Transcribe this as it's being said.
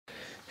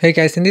Hey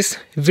guys, in this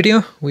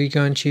video we're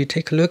going to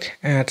take a look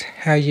at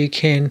how you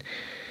can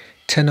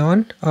turn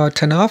on or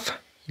turn off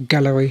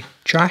gallery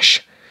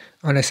trash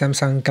on the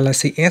Samsung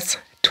Galaxy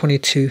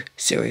S22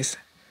 series.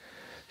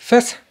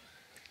 First,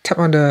 tap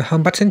on the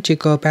home button to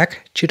go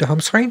back to the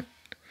home screen,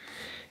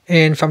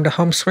 and from the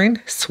home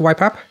screen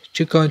swipe up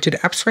to go into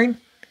the app screen.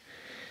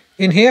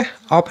 In here,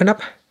 open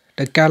up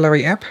the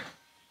gallery app,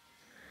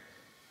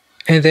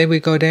 and then we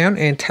go down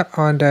and tap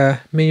on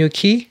the menu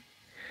key.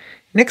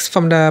 Next,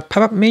 from the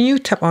pop-up menu,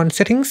 tap on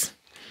Settings.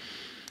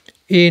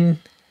 In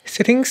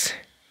Settings,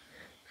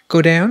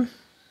 go down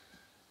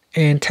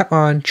and tap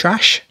on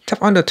Trash.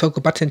 Tap on the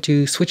toggle button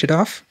to switch it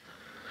off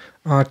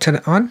or turn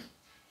it on.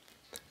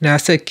 Now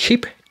say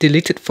keep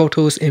deleted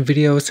photos and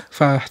videos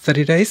for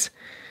 30 days.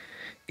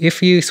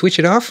 If you switch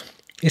it off,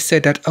 it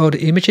said that all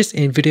the images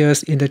and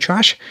videos in the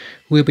trash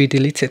will be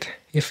deleted.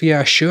 If you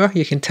are sure,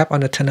 you can tap on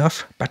the turn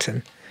off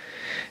button.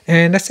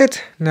 And that's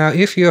it. Now,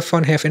 if your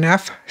phone have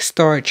enough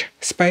storage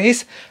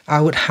space, I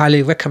would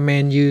highly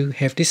recommend you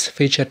have this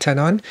feature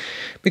turned on,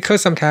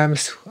 because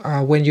sometimes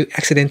when you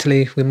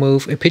accidentally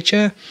remove a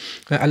picture,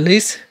 at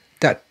least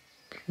that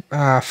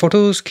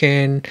photos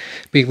can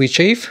be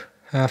retrieved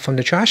from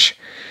the trash.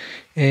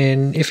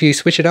 And if you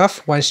switch it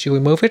off, once you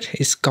remove it,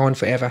 it's gone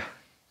forever.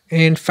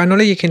 And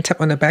finally, you can tap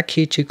on the back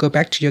key to go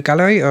back to your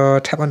gallery, or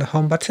tap on the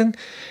home button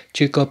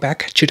to go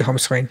back to the home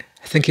screen.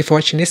 Thank you for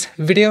watching this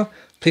video.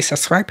 Please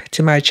subscribe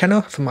to my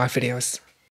channel for more videos.